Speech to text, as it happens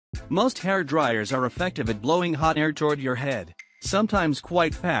Most hair dryers are effective at blowing hot air toward your head, sometimes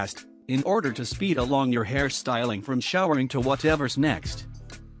quite fast, in order to speed along your hair styling from showering to whatever's next.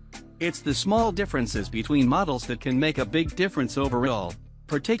 It's the small differences between models that can make a big difference overall,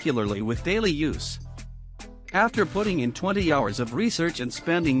 particularly with daily use. After putting in 20 hours of research and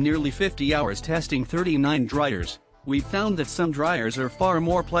spending nearly 50 hours testing 39 dryers, we found that some dryers are far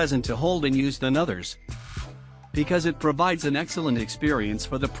more pleasant to hold and use than others. Because it provides an excellent experience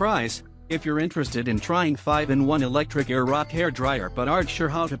for the price, if you're interested in trying 5-in-1 electric air wrap hair dryer but aren't sure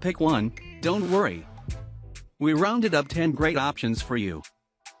how to pick one, don't worry. We rounded up 10 great options for you.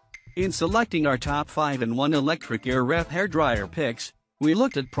 In selecting our top 5-in-1 electric air wrap hair dryer picks, we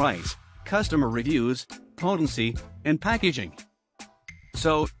looked at price, customer reviews, potency, and packaging.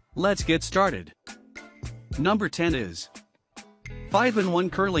 So, let's get started. Number 10 is 5-in-1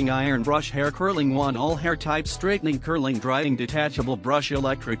 Curling Iron Brush Hair Curling 1 All Hair Types Straightening Curling Drying Detachable Brush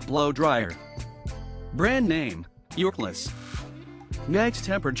Electric Blow Dryer. Brand name, Aliexpress. Max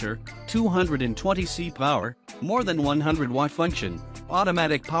temperature, 220 C power, more than 100 watt function,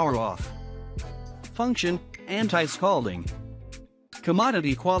 automatic power off. Function, anti-scalding.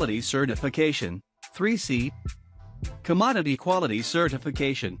 Commodity Quality Certification, 3C. Commodity Quality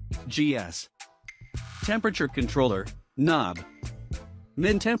Certification, GS. Temperature Controller, knob.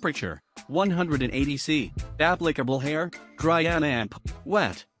 Min temperature, 180 C, applicable hair, dry and amp,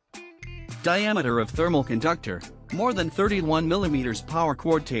 wet. Diameter of thermal conductor, more than 31 mm power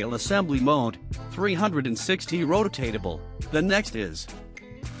cord tail assembly mode, 360 rotatable. The next is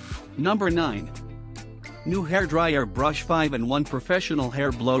Number 9. New Hair Dryer Brush 5-in-1 Professional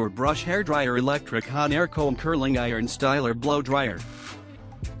Hair Blower Brush Hair Dryer Electric Hot Air Comb Curling Iron Styler Blow Dryer.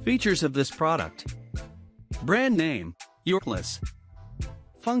 Features of this product. Brand name, Aliexpress.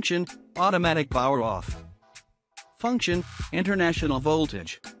 Function, automatic power off. Function, international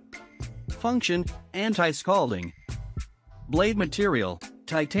voltage. Function, anti-scalding. Blade material,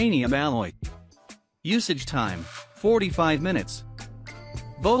 titanium alloy. Usage time, 45 minutes.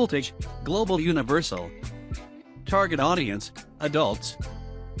 Voltage, global universal. Target audience, adults.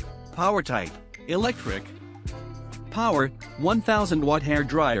 Power type, electric. Power, 1000 watt hair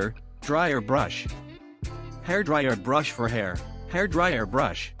dryer, dryer brush. Hair dryer brush for hair, hair dryer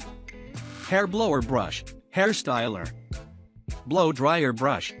brush. Hair blower brush, hair styler. Blow dryer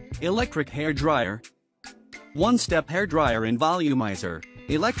brush, electric hair dryer. One-step hair dryer and volumizer,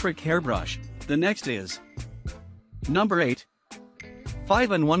 electric hairbrush. The next is Number 8.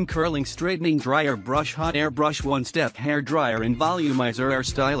 5-in-1 Curling Straightening Dryer Brush Hot Air Brush One-step hair dryer and volumizer air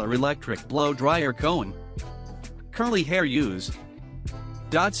styler electric blow dryer cone. Curly hair use.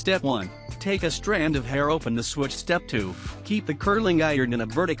 Step 1. Take a strand of hair, open the switch. Step 2. Keep the curling iron in a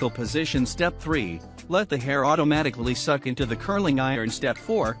vertical position. Step 3. Let the hair automatically suck into the curling iron. Step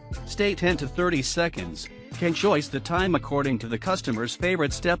 4. Stay 10 to 30 seconds. Can choice the time according to the customer's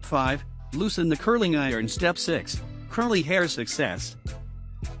favorite. Step 5. Loosen the curling iron. Step 6. Curly hair success.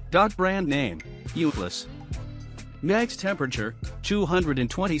 Brand name, Aliexpress. Max temperature,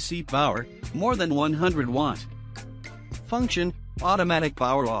 220 C power, more than 100 watt. Function, automatic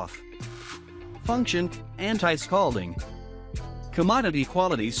power off. Function, anti-scalding. Commodity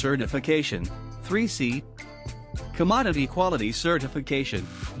Quality Certification, 3C. Commodity Quality Certification,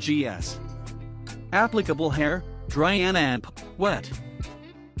 GS. Applicable hair, dry and amp, wet.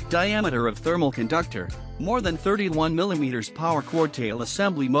 Diameter of thermal conductor, more than 31 mm power cord tail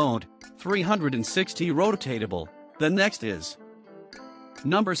assembly mode, 360 rotatable. The next is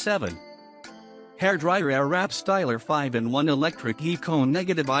Number 7. Hair Dryer Air Wrap Styler 5-in-1 Electric Heat Cone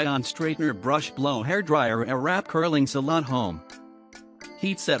Negative Ion Straightener Brush Blow Hair Dryer Air Wrap Curling Salon Home.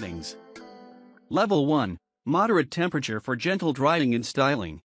 Heat settings. Level 1. Moderate temperature for gentle drying and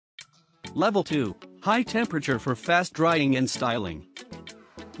styling. Level 2. High temperature for fast drying and styling.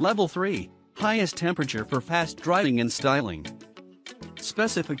 Level 3. Highest temperature for fast drying and styling.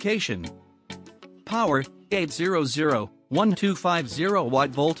 Specification. Power, 800, 1250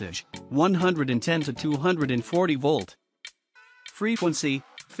 watt voltage, 110 to 240 volt. Frequency,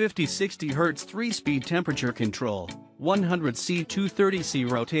 50-60 Hz 3-speed temperature control, 100 C 230 C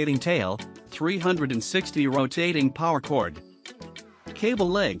rotating tail, 360 rotating power cord. Cable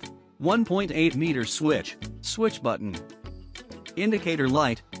length, 1.8 meter switch button. Indicator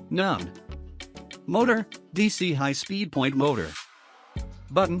light, none. Motor, DC high-speed point motor.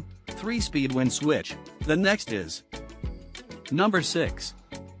 Button, 3-speed wind switch. The next is Number 6.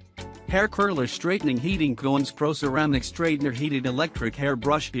 Hair Curler Straightening Heating Cones Pro Ceramic Straightener Heated Electric Hair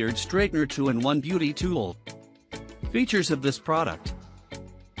Brush Beard Straightener 2-in-1 Beauty Tool. Features of this product.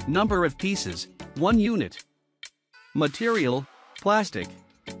 Number of pieces, 1 unit. Material, plastic.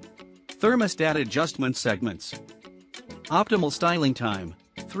 Thermostat adjustment segments. Optimal styling time,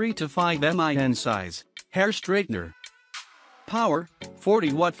 3 to 5 min size, hair straightener. Power,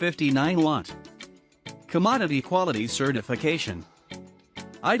 40 watt 59 watt. Commodity quality certification.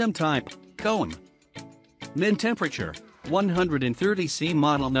 Item type, comb. Min temperature, 130 C.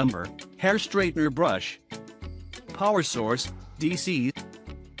 Model number, hair straightener brush. Power source, DC.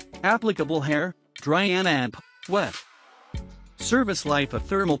 Applicable hair, dry and amp, wet. Service life of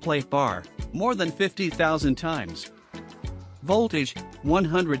thermal plate bar, more than 50,000 times. Voltage,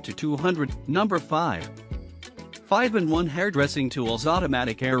 100 to 200, number 5. 5-in-1 hairdressing tools,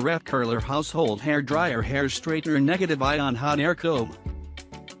 automatic air wrap curler, household hair dryer, hair straightener, negative ion hot air comb.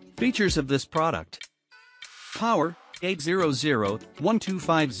 Features of this product. Power,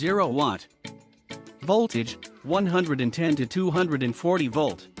 800-1250 watt. Voltage, 110 to 240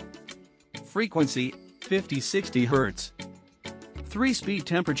 volt. Frequency, 50-60 Hz. 3-speed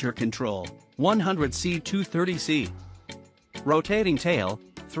temperature control, 100 C 230 C. Rotating tail,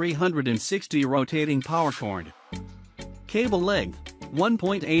 360 rotating power cord. Cable length,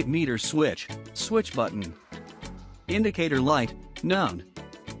 1.8 meter switch button. Indicator light, none.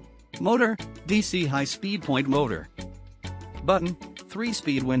 Motor, DC high-speed point motor. Button,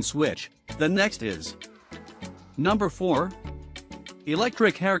 3-speed wind switch. The next is number 4.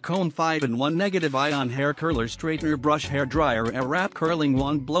 Electric hair comb, 5-in-1 negative ion hair curler, straightener, brush, hair dryer, air wrap, curling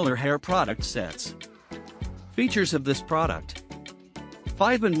wand, blower, hair product sets. Features of this product.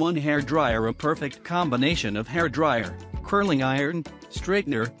 5-in-1 hair dryer, a perfect combination of hair dryer, curling iron,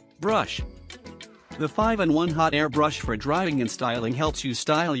 straightener, brush. The 5-in-1 hot air brush for drying and styling helps you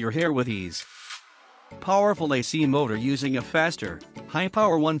style your hair with ease. Powerful AC motor using a faster,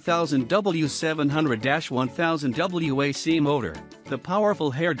 high-power 1000W 700-1000W AC motor. The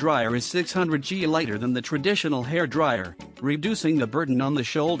powerful hair dryer is 600 G lighter than the traditional hair dryer, reducing the burden on the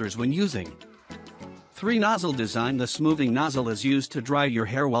shoulders when using. 3-nozzle design. The smoothing nozzle is used to dry your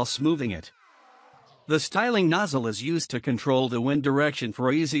hair while smoothing it. The styling nozzle is used to control the wind direction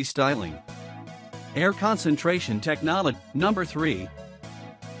for easy styling. Air concentration technology. Number 3.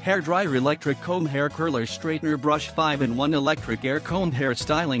 Hair dryer, electric comb, hair curler, straightener, brush, 5-in-1 electric air comb, hair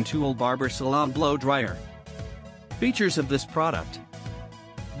styling tool, barber salon blow dryer. Features of this product.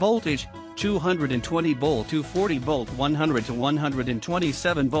 Voltage, 220 volt to 40 volt, 100 to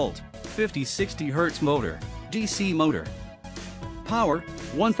 127 volt, 50-60 Hz motor, DC motor. Power,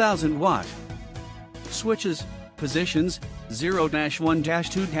 1000 watt. Switches, positions,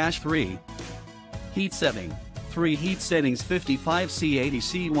 0-1-2-3. Heat setting, 3 heat settings, 55C,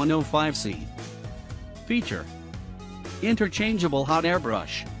 80C, 105C. Feature. Interchangeable hot air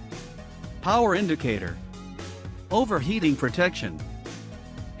brush. Power indicator. Overheating protection.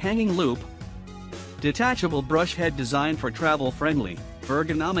 Hanging loop. Detachable brush head designed for travel-friendly,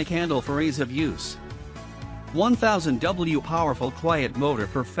 ergonomic handle for ease of use. 1000W powerful quiet motor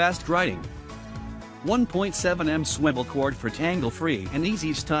for fast drying. 1.7M swivel cord for tangle-free and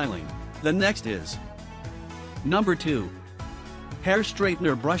easy styling. The next is number 2. Hair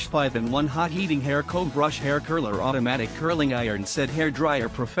straightener brush, 5-in-1 hot heating hair comb, brush, hair curler, automatic curling iron set, hair dryer,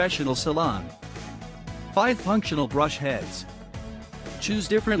 professional salon. 5 functional brush heads. Choose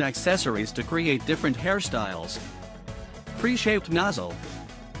different accessories to create different hairstyles. Pre-shaped nozzle.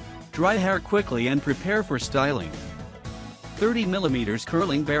 Dry hair quickly and prepare for styling. 30mm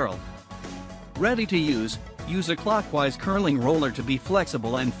curling barrel. Ready to use. Use a clockwise curling roller to be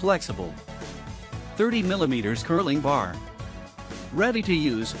flexible and flexible. 30mm curling bar. Ready to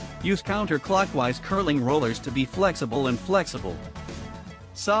use. Use counterclockwise curling rollers to be flexible and flexible.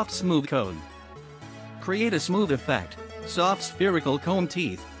 Soft smooth cone. Create a smooth effect. Soft spherical comb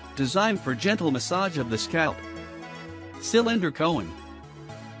teeth, designed for gentle massage of the scalp. Cylinder cone.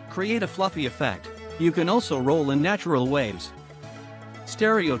 Create a fluffy effect. You can also roll in natural waves.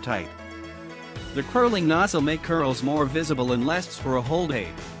 Stereotype. The curling nozzle makes curls more visible and lasts for a whole day.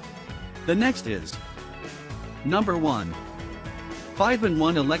 The next is number 1.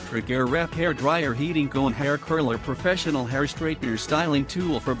 5-in-1 electric air wrap hair dryer, heating cone, hair curler, professional hair straightener, styling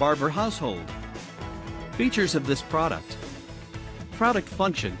tool for barber, household. Features of this product. Product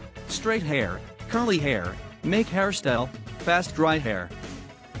function: straight hair, curly hair, make hairstyle, fast dry hair.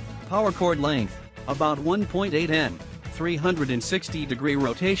 Power cord length, about 1.8 N, 360-degree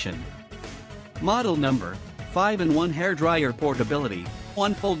rotation. Model number, 5-in-1 hair dryer, portability,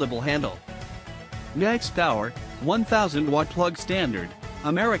 1 foldable handle. Max power, 1000 watt plug, standard,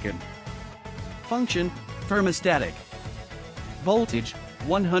 American. Function, thermostatic. Voltage,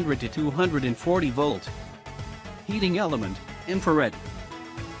 100 to 240 volt. Heating element, infrared.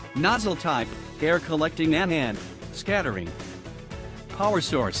 Nozzle type, air collecting and scattering. Power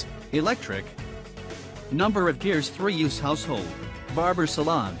source, Electric. Number of gears 3 use household, barber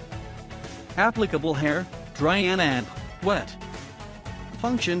salon. Applicable hair, dry and wet.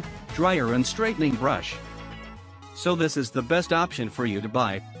 Function, dryer and straightening brush. So this is the best option for you to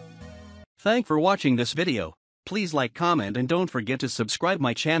buy. Thanks for watching this video. Please like, comment and don't forget to subscribe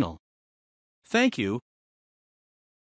my channel. Thank you.